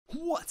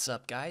What's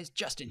up, guys?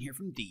 Justin here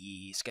from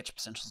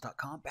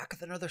TheSketchUpEssentials.com, back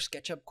with another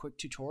SketchUp quick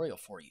tutorial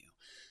for you.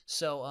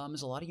 So,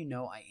 as a lot of you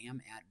know, I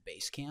am at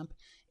Basecamp,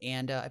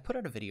 and I put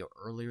out a video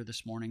earlier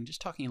this morning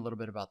just talking a little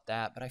bit about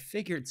that, but I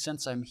figured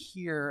since I'm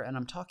here and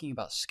I'm talking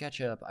about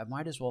SketchUp, I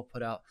might as well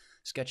put out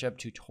SketchUp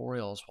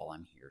tutorials while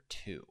I'm here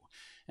too.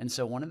 And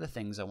so one of the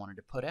things I wanted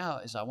to put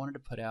out is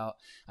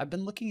I've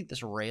been looking at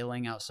this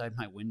railing outside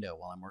my window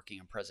while I'm working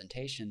on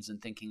presentations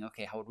and thinking,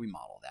 okay, how would we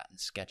model that in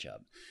SketchUp?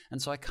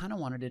 And so I kind of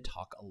wanted to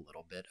talk a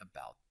little bit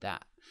about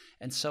that.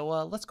 And so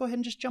let's go ahead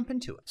and just jump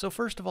into it. So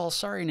first of all,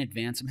 sorry in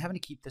advance, I'm having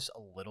to keep this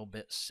a little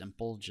bit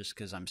simple just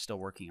because I'm still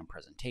working on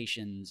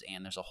presentations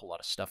and there's a whole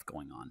lot of stuff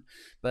going on.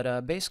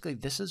 But basically,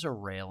 this is a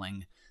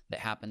railing that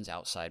happens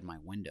outside my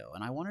window,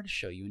 and I wanted to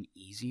show you an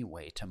easy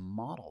way to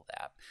model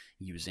that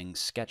using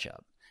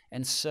SketchUp.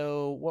 And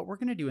so what we're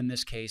going to do in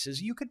this case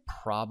is you could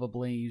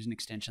probably use an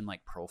extension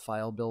like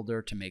Profile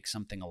Builder to make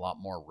something a lot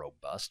more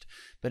robust.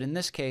 But in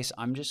this case,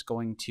 I'm just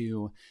going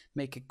to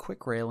make a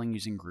quick railing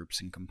using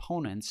groups and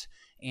components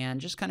and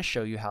just kind of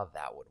show you how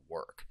that would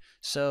work.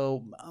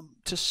 So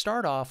to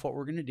start off, what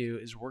we're going to do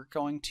is we're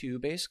going to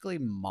basically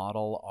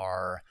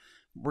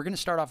we're going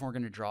to start off and we're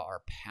going to draw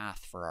our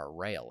path for our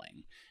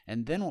railing.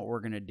 And then what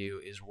we're going to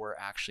do is we're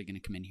actually going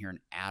to come in here and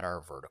add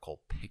our vertical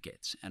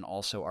pickets and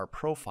also our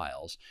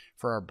profiles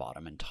for our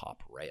bottom and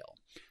top rail.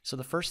 So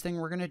the first thing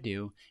we're going to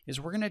do is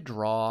we're going to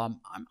draw,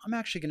 I'm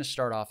actually going to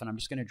start off and I'm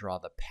just going to draw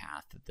the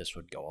path that this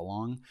would go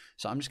along.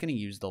 So I'm just going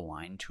to use the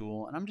line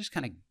tool and I'm just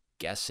kind of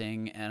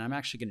guessing, and I'm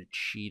actually going to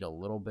cheat a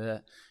little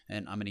bit,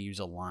 and I'm going to use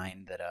a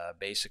line that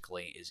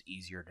basically is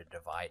easier to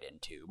divide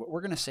into. But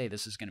we're going to say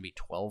this is going to be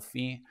 12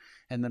 feet,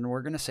 and then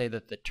we're going to say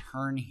that the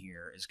turn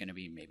here is going to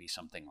be maybe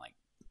something like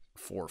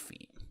 4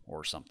 feet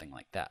or something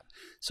like that.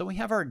 So we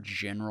have our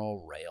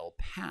general rail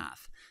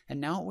path,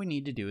 and now what we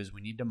need to do is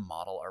we need to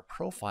model our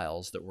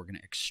profiles that we're going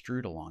to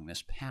extrude along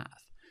this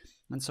path.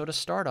 And so to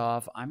start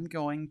off, I'm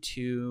going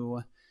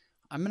to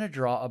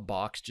draw a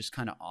box just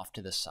kind of off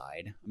to the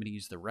side. I'm going to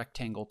use the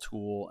rectangle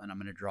tool and I'm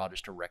going to draw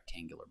just a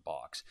rectangular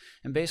box.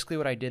 And basically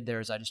what I did there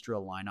is I just drew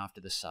a line off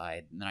to the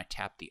side and then I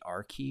tapped the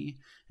R key.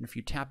 And if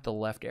you tap the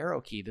left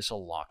arrow key, this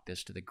will lock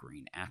this to the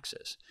green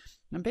axis.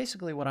 And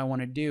basically what I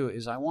want to do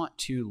is I want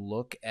to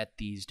look at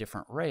these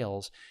different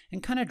rails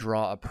and kind of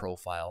draw a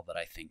profile that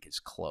I think is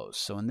close.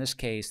 So in this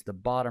case, the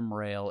bottom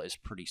rail is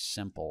pretty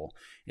simple.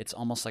 It's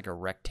almost like a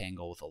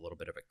rectangle with a little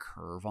bit of a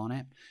curve on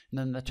it. And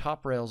then the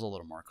top rail is a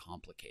little more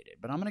complicated.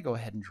 But I'm going to go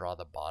ahead and draw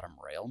the bottom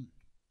rail.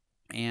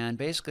 And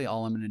basically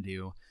all I'm going to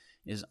do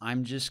is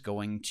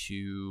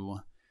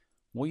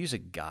we'll use a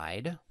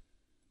guide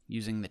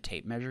using the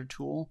tape measure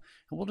tool.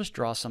 And we'll just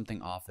draw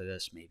something off of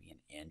this, maybe an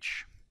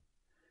inch.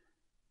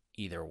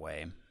 Either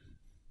way.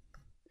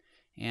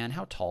 And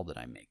how tall did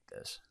I make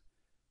this?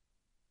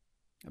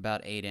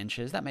 About 8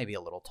 inches. That may be a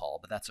little tall,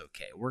 but that's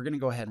okay. We're going to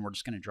go ahead and we're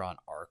just going to draw an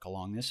arc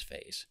along this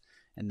face.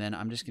 And then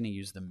I'm just going to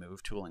use the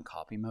move tool in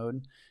copy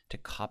mode to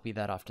copy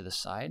that off to the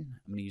side.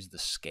 I'm going to use the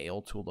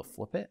scale tool to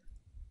flip it.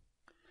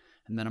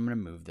 And then I'm going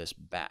to move this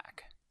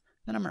back.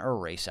 Then I'm going to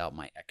erase out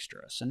my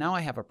extra. So now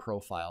I have a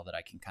profile that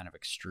I can kind of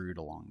extrude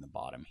along the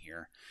bottom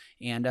here.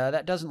 And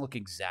that doesn't look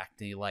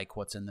exactly like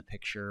what's in the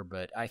picture,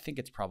 but I think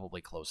it's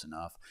probably close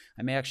enough.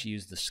 I may actually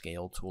use the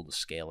scale tool to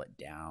scale it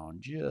down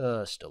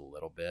just a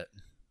little bit.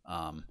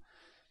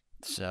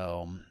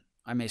 So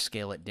I may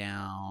scale it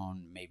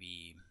down,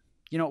 maybe,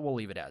 we'll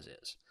leave it as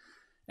is.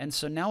 And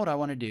so now what I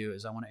want to do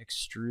is I want to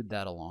extrude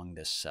that along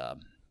this,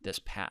 this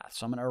path.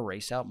 So I'm going to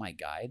erase out my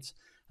guides,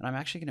 and I'm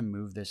actually going to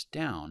move this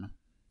down.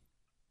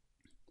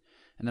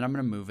 And then I'm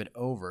going to move it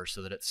over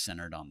so that it's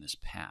centered on this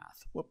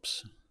path.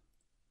 Whoops.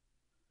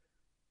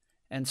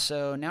 And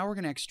so now we're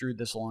going to extrude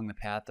this along the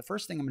path. The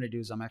first thing I'm going to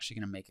do is I'm actually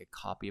going to make a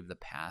copy of the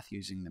path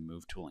using the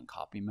move tool in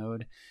copy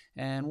mode.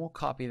 And we'll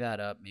copy that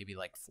up maybe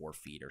like 4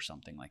 feet or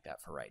something like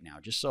that for right now,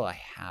 just so I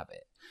have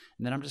it.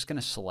 And then I'm just going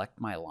to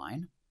select my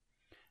line.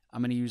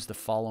 I'm going to use the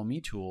follow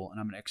me tool and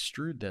I'm going to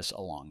extrude this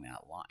along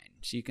that line.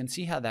 So you can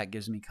see how that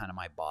gives me kind of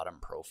my bottom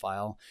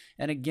profile.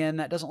 And again,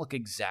 that doesn't look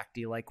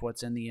exactly like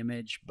what's in the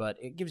image, but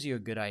it gives you a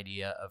good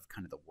idea of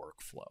kind of the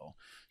workflow.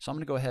 So I'm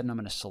going to go ahead and I'm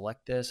going to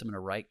select this. I'm going to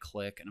right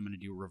click and I'm going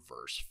to do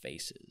reverse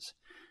faces.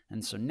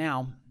 And so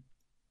now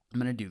I'm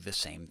going to do the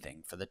same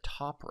thing for the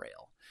top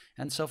rail.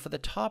 And so for the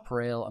top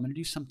rail, I'm going to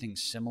do something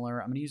similar.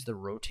 I'm going to use the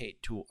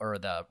rotate tool or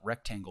the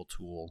rectangle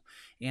tool.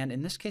 And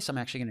in this case, I'm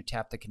actually going to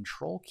tap the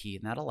control key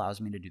and that allows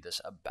me to do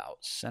this about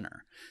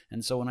center.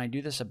 And so when I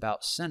do this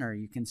about center,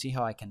 you can see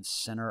how I can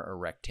center a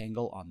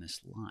rectangle on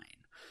this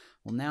line.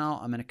 Well, now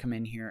I'm going to come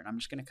in here and I'm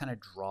just going to kind of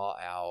draw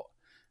out.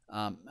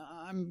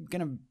 I'm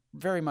going to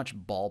very much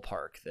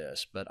ballpark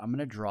this, but I'm going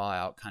to draw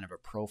out kind of a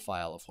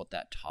profile of what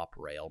that top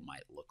rail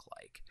might look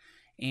like.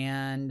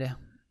 And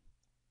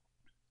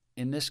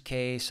in this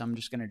case, I'm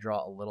just going to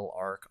draw a little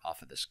arc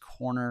off of this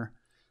corner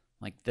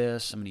like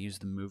this. I'm going to use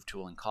the move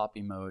tool in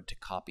copy mode to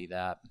copy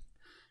that.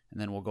 And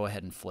then we'll go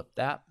ahead and flip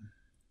that.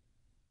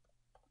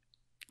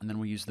 And then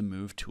we'll use the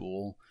move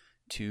tool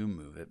to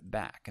move it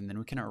back, and then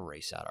we can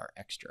erase out our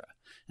extra.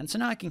 And so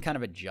now I can kind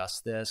of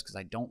adjust this because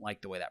I don't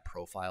like the way that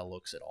profile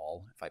looks at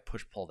all. If I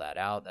pull that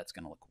out, that's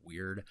going to look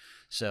weird.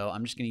 So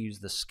I'm just going to use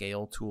the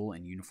scale tool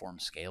in uniform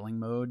scaling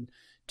mode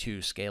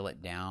to scale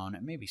it down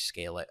and maybe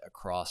scale it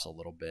across a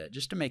little bit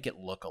just to make it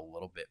look a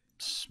little bit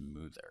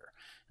smoother.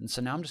 And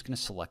so now I'm just going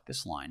to select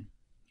this line,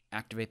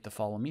 activate the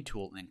follow me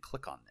tool, and then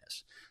click on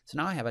this. So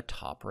now I have a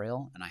top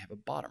rail and I have a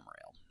bottom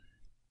rail.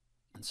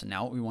 And so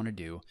now what we want to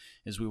do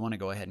is we want to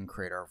go ahead and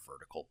create our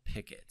vertical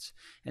pickets.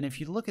 And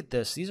if you look at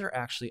this, these are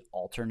actually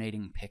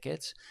alternating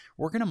pickets.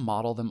 We're going to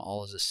model them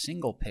all as a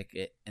single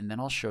picket, and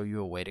then I'll show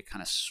you a way to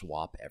kind of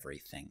swap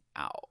everything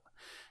out.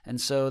 And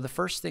so the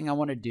first thing I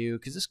want to do,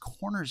 because this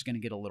corner is going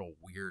to get a little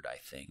weird, I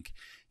think,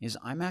 is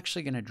I'm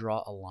actually going to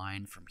draw a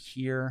line from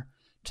here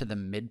to the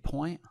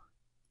midpoint,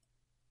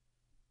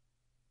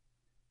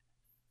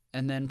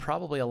 and then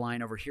probably a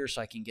line over here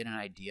so I can get an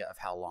idea of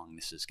how long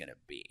this is going to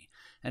be.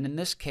 And in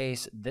this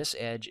case, this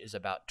edge is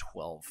about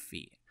 12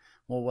 feet.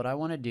 Well, what I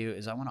want to do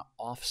is I want to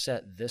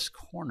offset this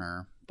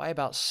corner by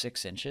about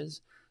 6 inches.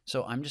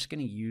 So I'm just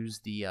going to use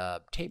the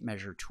tape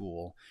measure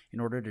tool in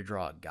order to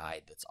draw a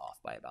guide that's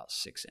off by about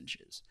 6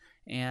 inches.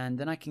 And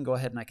then I can go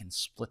ahead and I can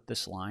split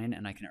this line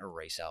and I can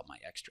erase out my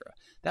extra.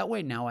 That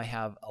way now I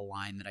have a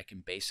line that I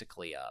can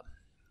basically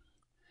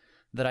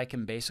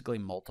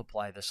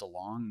multiply this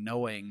along,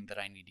 knowing that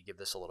I need to give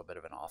this a little bit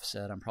of an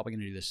offset. I'm probably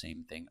going to do the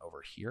same thing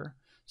over here.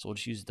 So we'll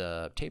just use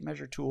the tape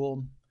measure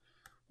tool,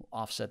 we'll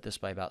offset this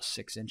by about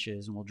 6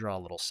 inches, and we'll draw a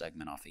little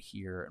segment off of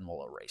here, and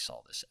we'll erase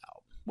all this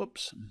out.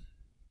 Whoops.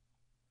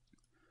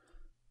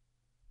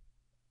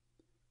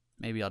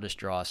 Maybe I'll just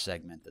draw a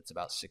segment that's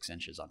about 6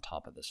 inches on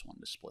top of this one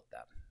to split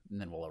that, and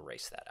then we'll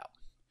erase that out.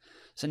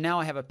 So now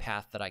I have a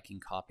path that I can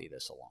copy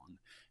this along.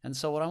 And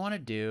so what I want to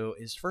do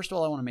is, first of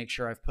all, I want to make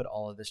sure I've put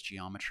all of this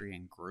geometry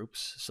in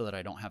groups so that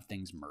I don't have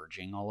things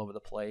merging all over the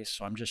place.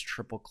 So I'm just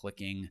triple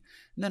clicking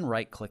and then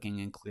right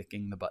clicking and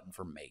clicking the button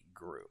for make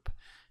group.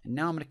 And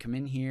now I'm going to come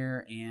in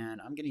here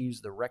and I'm going to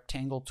use the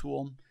rectangle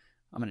tool.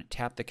 I'm going to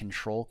tap the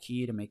control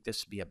key to make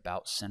this be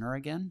about center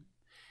again.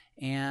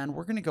 And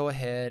we're going to go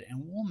ahead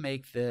and we'll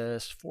make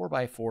this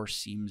 4x4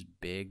 seems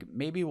big.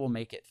 Maybe we'll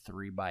make it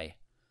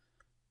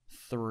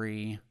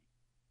 3x3.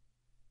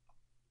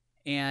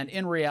 And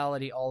in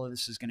reality, all of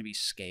this is going to be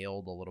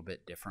scaled a little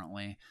bit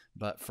differently,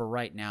 but for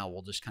right now,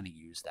 we'll just kind of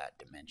use that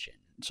dimension.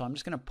 So I'm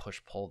just going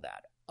to pull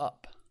that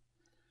up.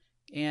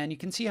 And you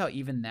can see how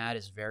even that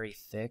is very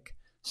thick.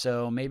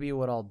 So maybe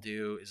what I'll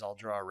do is I'll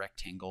draw a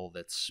rectangle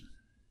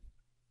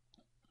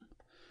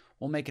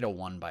we'll make it a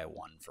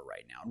 1x1 for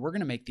right now. And we're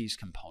going to make these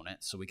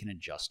components so we can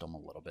adjust them a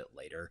little bit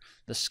later.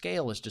 The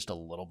scale is just a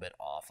little bit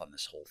off on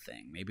this whole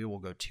thing. Maybe we'll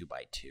go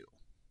 2x2.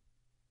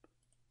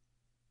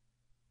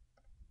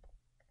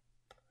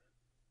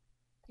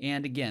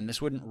 And again,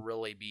 this wouldn't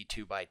really be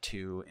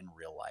 2x2 in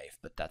real life,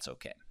 but that's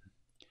okay.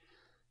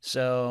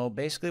 So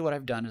basically what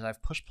I've done is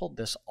I've pulled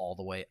this all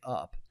the way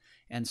up.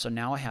 And so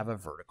now I have a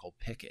vertical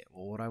picket.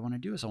 Well, what I want to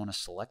do is I want to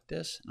select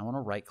this and I want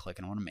to right click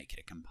and I want to make it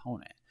a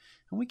component.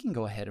 And we can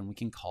go ahead and we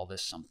can call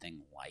this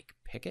something like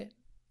picket.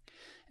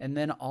 And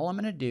then all I'm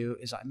going to do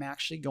is I'm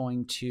actually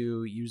going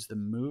to use the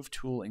move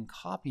tool in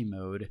copy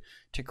mode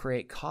to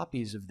create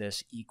copies of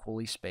this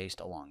equally spaced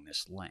along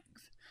this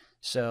length.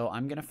 So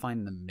I'm going to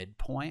find the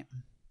midpoint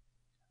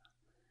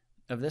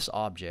of this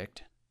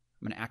object.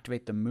 I'm going to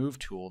activate the move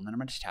tool and then I'm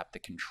going to tap the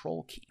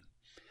control key.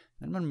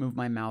 Then I'm going to move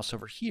my mouse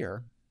over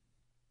here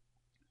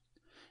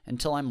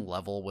until I'm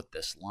level with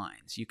this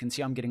line. So you can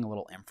see I'm getting a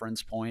little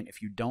inference point.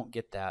 If you don't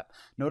get that,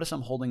 notice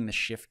I'm holding the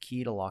shift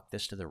key to lock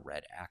this to the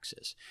red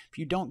axis. If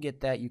you don't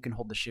get that, you can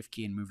hold the shift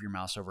key and move your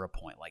mouse over a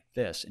point like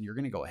this, and you're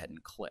going to go ahead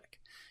and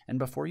click. And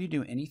before you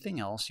do anything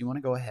else, you want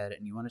to go ahead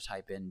and you want to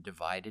type in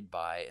divided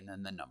by and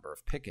then the number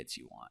of pickets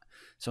you want.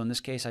 So in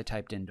this case, I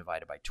typed in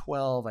divided by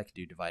 12. I could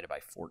do divided by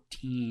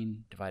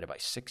 14, divided by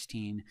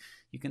 16.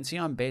 You can see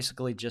I'm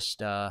basically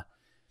just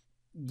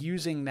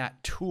using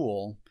that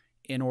tool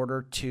in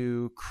order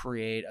to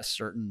create a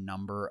certain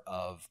number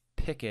of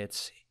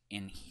pickets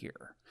in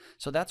here.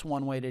 So that's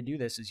one way to do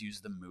this, is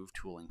use the move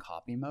tool in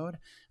copy mode.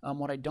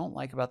 What I don't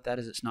like about that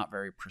is it's not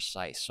very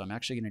precise. So I'm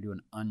actually going to do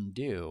an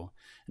undo,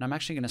 and I'm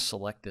actually going to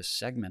select this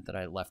segment that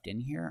I left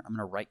in here. I'm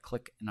going to right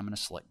click and I'm going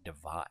to select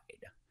divide.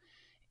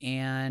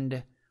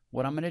 And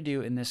what I'm going to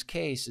do in this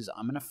case is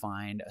I'm going to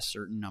find a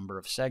certain number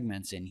of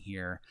segments in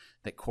here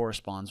that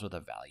corresponds with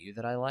a value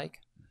that I like.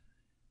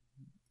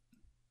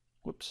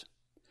 Whoops.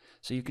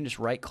 So you can just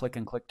right click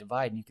and click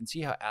divide, and you can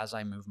see how as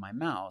I move my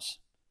mouse,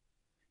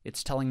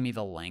 it's telling me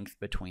the length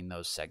between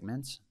those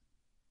segments.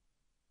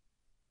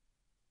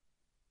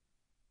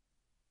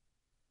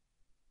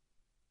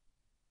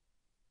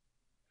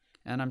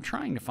 And I'm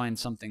trying to find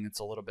something that's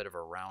a little bit of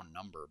a round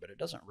number, but it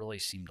doesn't really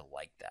seem to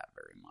like that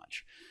very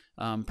much.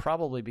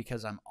 Probably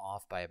because I'm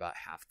off by about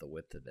half the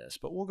width of this.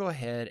 But we'll go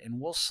ahead and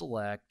we'll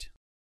select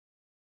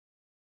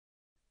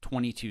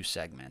 22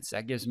 segments.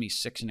 That gives me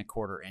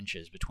 6¼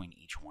 inches between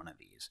each one of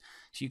these.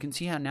 So you can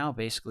see how now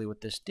basically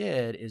what this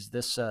did is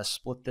this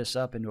split this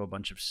up into a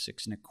bunch of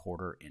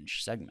 6¼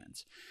 inch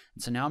segments.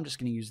 And so now I'm just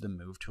going to use the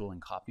move tool in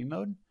copy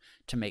mode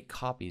to make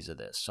copies of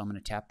this. So I'm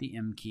going to tap the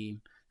M key,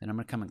 then I'm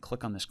going to come and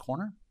click on this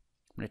corner.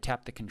 I'm going to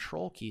tap the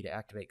control key to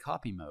activate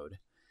copy mode,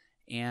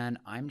 and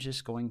I'm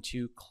just going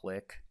to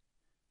click.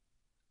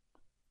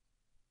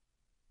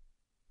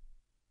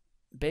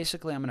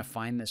 Basically, I'm going to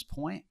find this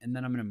point, and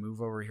then I'm going to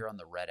move over here on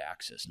the red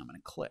axis, and I'm going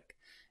to click.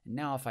 And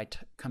now if I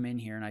come in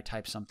here and I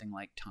type something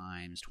like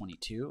times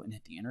 22 and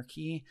hit the enter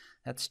key,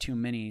 that's too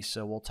many,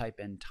 so we'll type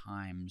in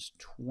times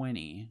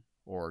 20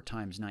 or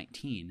times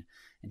 19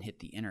 and hit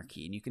the enter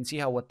key. And you can see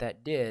how what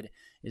that did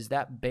is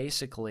that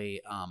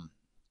basically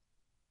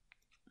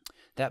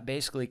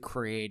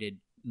created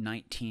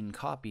 19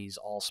 copies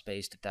all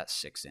spaced at that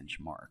 6-inch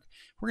mark.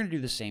 We're going to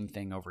do the same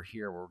thing over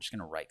here. We're just going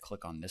to right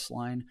click on this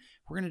line.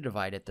 We're going to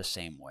divide it the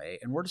same way,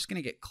 and we're just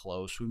going to get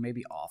close. We may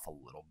be off a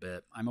little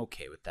bit. I'm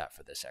okay with that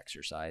for this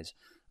exercise,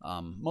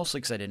 mostly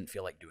because I didn't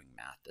feel like doing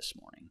math this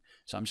morning.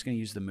 So I'm just going to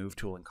use the move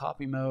tool in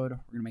copy mode. We're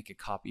going to make a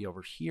copy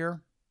over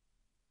here.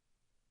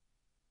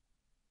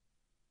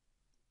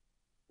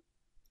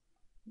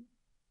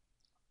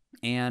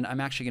 And I'm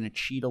actually going to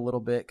cheat a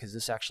little bit because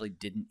this actually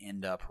didn't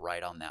end up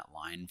right on that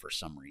line for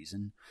some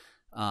reason.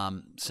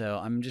 So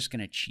I'm just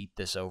going to cheat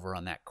this over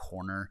on that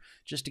corner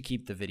just to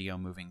keep the video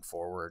moving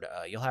forward.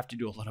 You'll have to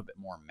do a little bit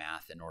more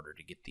math in order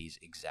to get these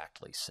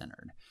exactly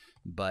centered.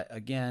 But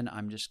again,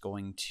 I'm just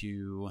going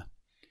to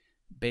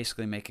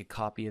basically make a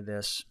copy of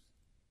this.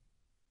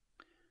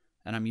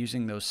 And I'm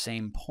using those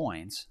same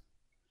points.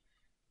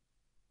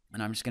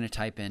 And I'm just going to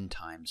type in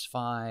times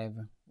 5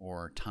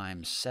 or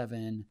times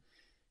 7.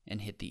 And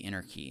hit the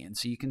enter key. And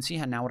so you can see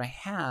how now what I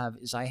have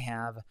is I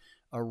have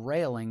a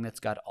railing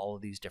that's got all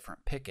of these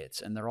different pickets,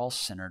 and they're all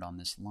centered on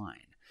this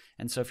line.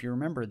 And so if you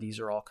remember, these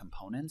are all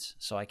components,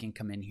 so I can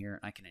come in here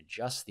and I can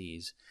adjust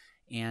these.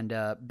 And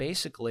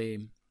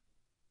basically,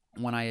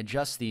 when I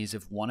adjust these,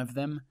 if one of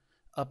them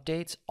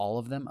updates, all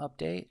of them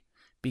update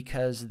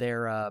because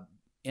they're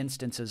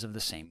instances of the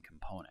same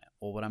component.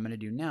 Well, what I'm going to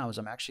do now is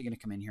I'm actually going to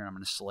come in here and I'm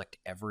going to select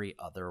every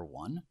other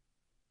one.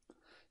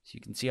 So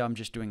you can see how I'm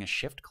just doing a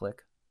shift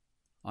click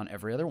on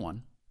every other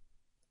one.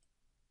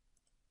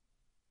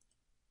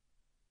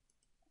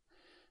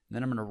 And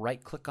then I'm going to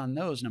right click on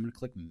those and I'm going to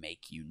click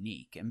make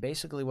unique. And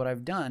basically what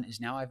I've done is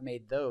now I've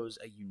made those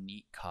a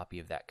unique copy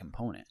of that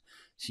component.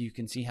 So you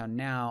can see how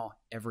now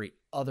every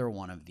other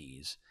one of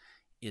these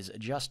is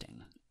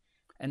adjusting.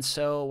 And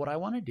so what I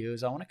want to do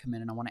is I want to come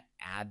in and I want to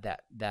add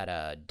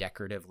that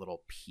decorative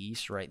little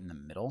piece right in the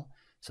middle.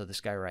 So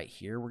this guy right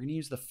here, we're going to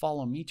use the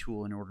follow me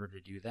tool in order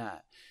to do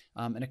that.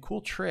 And a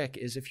cool trick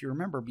is, if you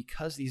remember,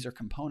 because these are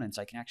components,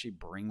 I can actually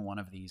bring one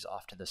of these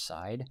off to the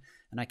side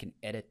and I can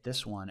edit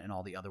this one and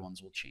all the other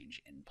ones will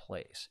change in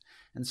place.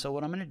 And so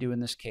what I'm going to do in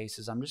this case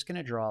is I'm just going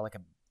to draw like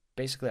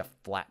basically a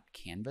flat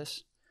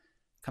canvas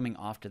coming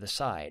off to the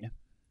side.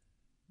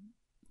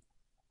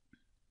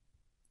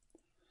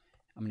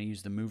 I'm going to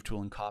use the move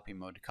tool in copy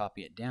mode to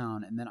copy it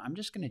down, and then I'm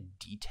just going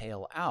to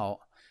detail out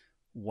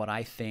what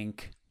I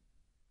think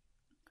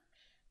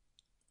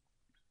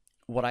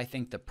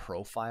the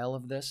profile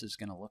of this is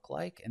going to look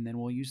like, and then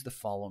we'll use the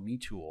follow me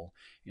tool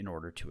in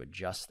order to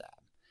adjust that.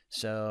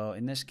 So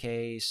in this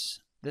case,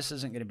 this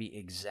isn't going to be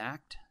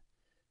exact,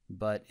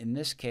 but in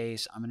this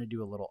case, I'm going to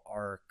do a little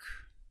arc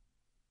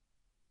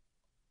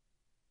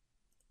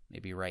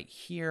maybe right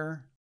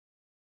here.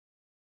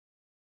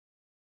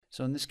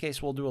 So in this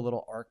case, we'll do a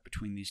little arc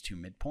between these two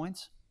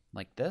midpoints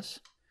like this.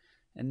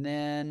 And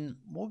then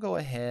we'll go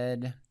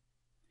ahead,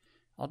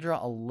 I'll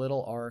draw a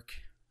little arc,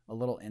 a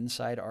little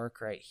inside arc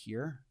right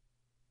here.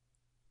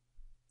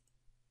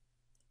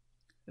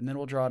 And then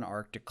we'll draw an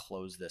arc to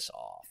close this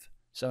off.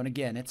 So, and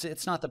again,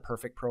 it's not the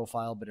perfect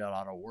profile, but it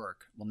ought to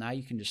work. Well, now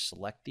you can just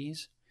select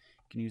these.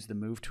 You can use the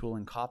move tool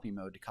in copy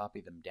mode to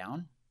copy them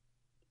down.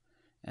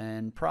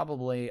 And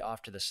probably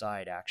off to the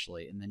side,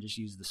 actually, and then just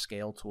use the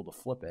scale tool to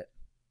flip it.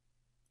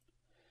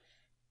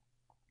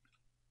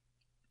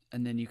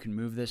 And then you can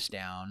move this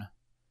down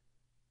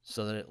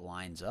so that it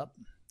lines up.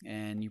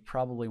 And you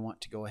probably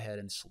want to go ahead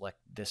and select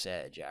this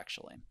edge,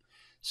 actually.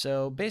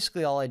 So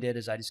basically all I did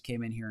is I just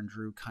came in here and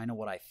drew kind of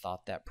what I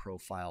thought that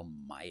profile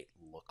might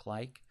look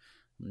like.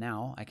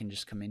 Now I can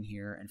just come in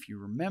here, and if you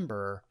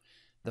remember,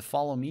 the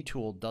follow me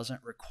tool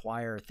doesn't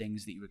require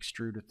things that you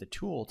extrude with the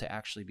tool to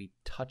actually be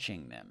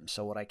touching them.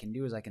 So what I can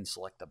do is I can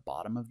select the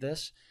bottom of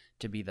this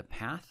to be the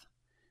path.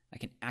 I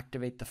can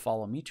activate the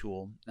follow me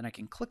tool, then I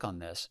can click on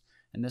this,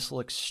 and this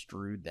will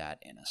extrude that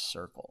in a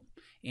circle.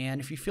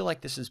 And if you feel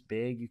like this is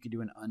big, you could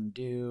do an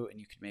undo, and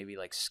you could maybe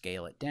like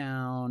scale it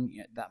down.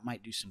 That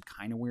might do some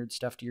kind of weird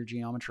stuff to your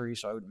geometry,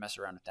 so I wouldn't mess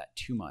around with that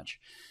too much.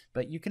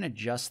 But you can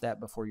adjust that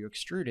before you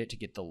extrude it to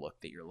get the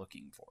look that you're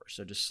looking for.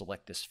 So just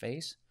select this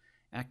face,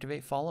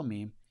 activate follow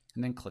me,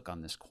 and then click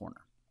on this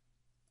corner.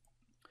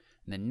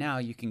 And then now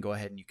you can go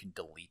ahead and you can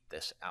delete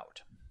this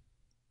out.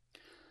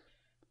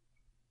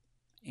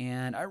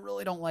 And I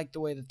really don't like the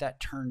way that that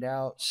turned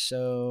out,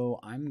 so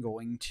I'm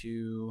going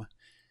to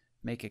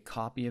make a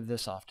copy of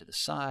this off to the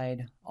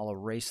side. I'll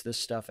erase this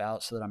stuff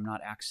out so that I'm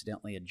not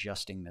accidentally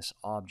adjusting this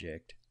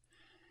object.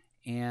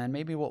 And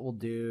maybe what we'll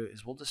do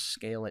is we'll just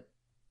scale it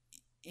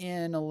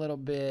in a little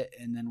bit,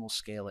 and then we'll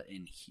scale it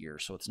in here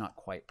so it's not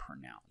quite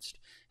pronounced.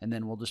 And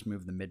then we'll just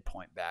move the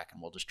midpoint back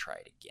and we'll just try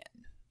it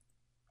again.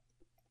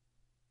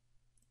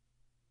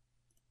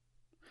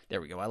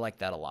 There we go. I like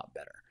that a lot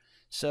better.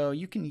 So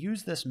you can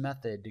use this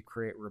method to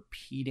create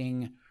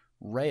repeating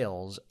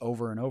rails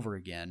over and over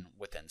again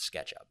within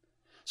SketchUp.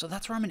 So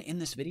that's where I'm going to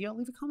end this video.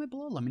 Leave a comment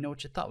below. Let me know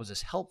what you thought. Was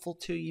this helpful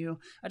to you?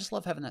 I just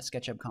love having that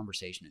SketchUp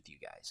conversation with you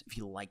guys. If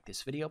you like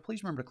this video,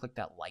 please remember to click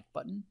that like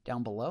button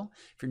down below.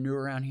 If you're new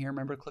around here,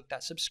 remember to click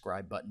that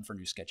subscribe button for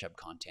new SketchUp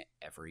content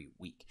every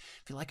week.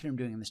 If you like what I'm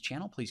doing on this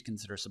channel, please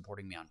consider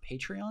supporting me on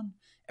Patreon.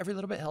 Every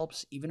little bit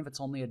helps, even if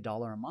it's only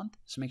 $1 a month.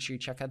 So make sure you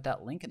check out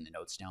that link in the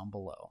notes down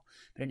below.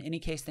 But in any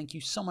case, thank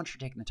you so much for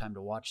taking the time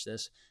to watch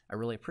this. I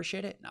really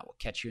appreciate it, and I will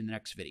catch you in the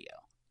next video.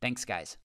 Thanks, guys.